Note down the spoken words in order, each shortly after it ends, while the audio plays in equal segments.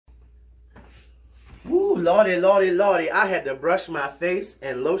Lordy, Lordy, Lordy. I had to brush my face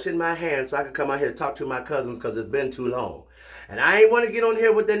and lotion my hands so I could come out here and talk to my cousins because it's been too long. And I ain't want to get on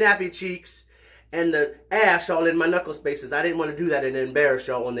here with the nappy cheeks and the ash all in my knuckle spaces. I didn't want to do that and embarrass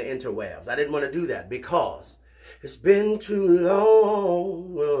y'all on the interwebs. I didn't want to do that because it's been too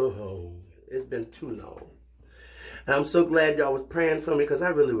long. Oh, it's been too long. And I'm so glad y'all was praying for me because I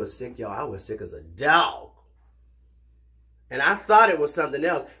really was sick, y'all. I was sick as a dog. And I thought it was something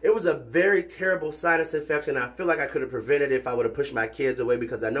else. It was a very terrible sinus infection. I feel like I could have prevented it if I would have pushed my kids away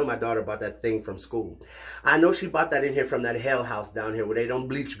because I know my daughter bought that thing from school. I know she bought that in here from that hell house down here where they don't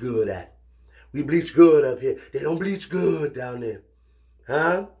bleach good at. We bleach good up here. They don't bleach good down there.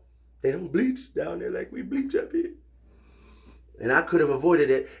 Huh? They don't bleach down there like we bleach up here. And I could have avoided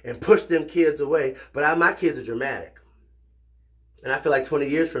it and pushed them kids away. But my kids are dramatic. And I feel like 20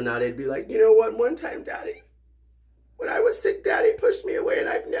 years from now, they'd be like, you know what, one time, Daddy, when I was sick, Daddy pushed me away and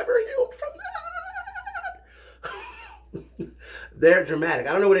I've never healed from that. They're dramatic.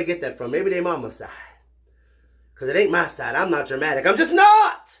 I don't know where they get that from. Maybe they mama's side. Because it ain't my side. I'm not dramatic. I'm just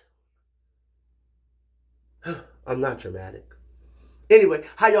not. I'm not dramatic. Anyway,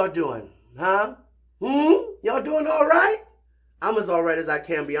 how y'all doing? Huh? Y'all doing all right? I'm as all right as I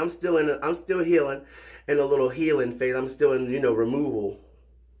can be. I'm still healing in a little healing phase. I'm still in, removal.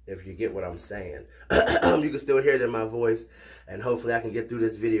 If you get what I'm saying. You can still hear it in my voice. And hopefully I can get through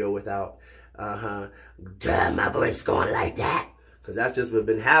this video without my voice going like that. Because that's just what's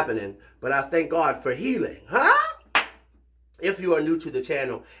been happening. But I thank God for healing. Huh? If you are new to the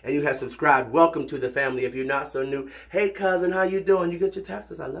channel and you have subscribed, welcome to the family. If you're not so new, hey cousin, how you doing? You get your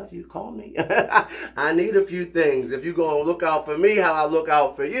texts? I love you. Call me. I need a few things. If you're going to look out for me, how I look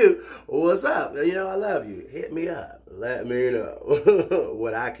out for you, what's up? I love you. Hit me up. Let me know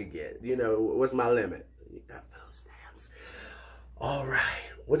what I could get. What's my limit? You got food stamps. All right.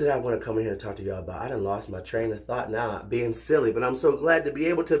 What did I want to come in here and talk to y'all about? I done lost my train of thought now, being silly, but I'm so glad to be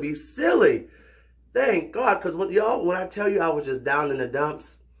able to be silly. Thank God, because when I tell you I was just down in the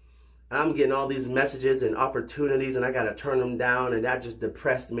dumps, I'm getting all these messages and opportunities, and I got to turn them down, and that just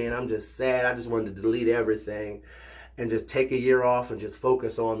depressed me, and I'm just sad. I just wanted to delete everything and just take a year off and just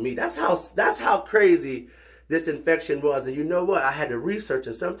focus on me. That's how crazy this infection was. And you know what? I had to research,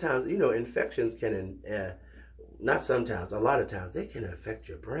 and sometimes, infections can, not sometimes, a lot of times, they can affect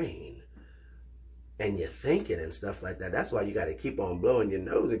your brain. And your thinking and stuff like that. That's why you got to keep on blowing your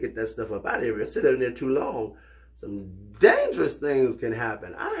nose and get that stuff up out of here. If you sit in there too long, some dangerous things can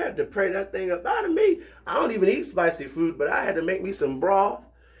happen. I had to pray that thing up out of me. I don't even eat spicy food, but I had to make me some broth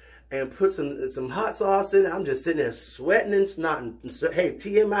and put some hot sauce in it. I'm just sitting there sweating and snotting. Hey,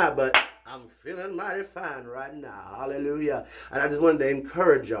 TMI, but I'm feeling mighty fine right now. Hallelujah. And I just wanted to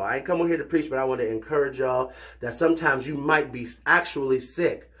encourage y'all. I ain't come on here to preach, but I want to encourage y'all that sometimes you might be actually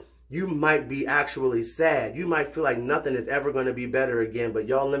sick. You might be actually sad. You might feel like nothing is ever going to be better again. But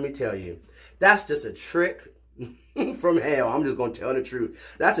y'all, let me tell you, that's just a trick from hell. I'm just going to tell the truth.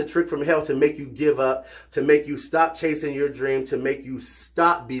 That's a trick from hell to make you give up, to make you stop chasing your dream, to make you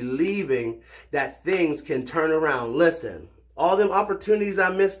stop believing that things can turn around. Listen, all them opportunities I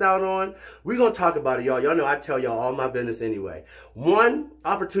missed out on, we're going to talk about it, y'all. Y'all know I tell y'all all my business anyway. One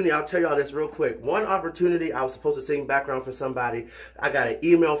opportunity, I'll tell y'all this real quick. One opportunity, I was supposed to sing background for somebody. I got an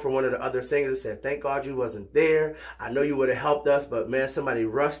email from one of the other singers that said, thank God you wasn't there. I know you would have helped us, but man, somebody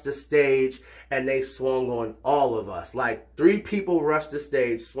rushed the stage and they swung on all of us. Like 3 people rushed the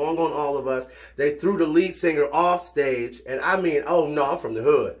stage, swung on all of us. They threw the lead singer off stage. And I mean, oh no, I'm from the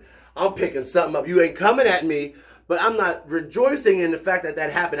hood. I'm picking something up. You ain't coming at me. But I'm not rejoicing in the fact that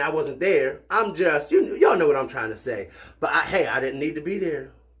that happened. I wasn't there. I'm just, y'all know what I'm trying to say. But hey, I didn't need to be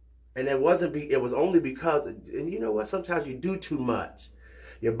there. And it was only because, and you know what? Sometimes you do too much.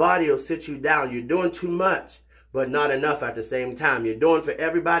 Your body will sit you down. You're doing too much, but not enough at the same time. You're doing for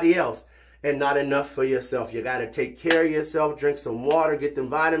everybody else and not enough for yourself. You got to take care of yourself, drink some water, get them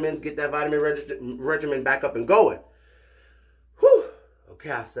vitamins, get that vitamin regimen back up and going. Whew.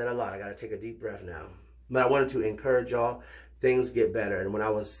 Okay, I said a lot. I got to take a deep breath now. But I wanted to encourage y'all, things get better. And when I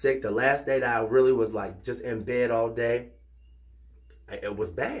was sick, the last day that I really was like just in bed all day, it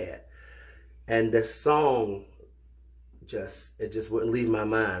was bad. And this song, it just wouldn't leave my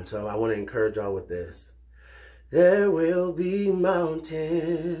mind. So I want to encourage y'all with this. There will be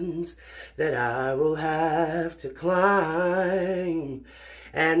mountains that I will have to climb.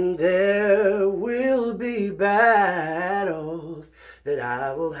 And there will be battles that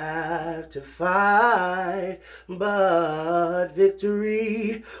I will have to fight, but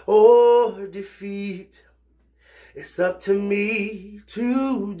victory or defeat It's up to me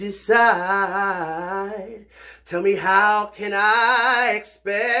to decide. Tell me, how can I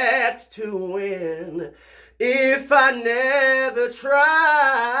expect to win if I never try?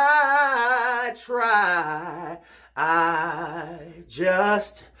 I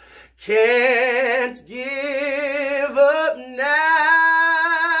just can't give up now.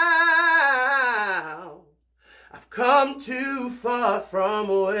 I've come too far from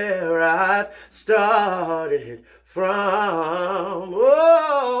where I've started from.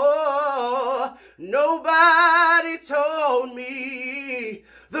 Oh, nobody told me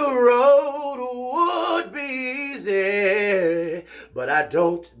the road would be easy, but I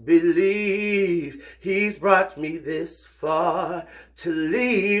don't believe he's brought me this far to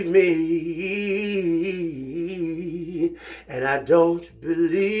leave me. And I don't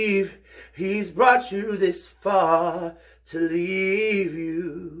believe he's brought you this far to leave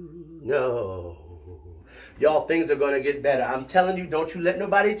you. No. Y'all, things are going to get better. I'm telling you, don't you let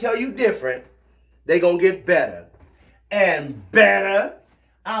nobody tell you different. They're going to get better and better.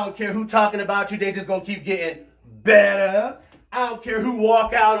 I don't care who talking about you. They just going to keep getting better. I don't care who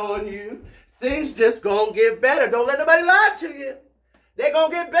walk out on you. Things just going to get better. Don't let nobody lie to you. They're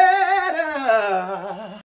going to get better.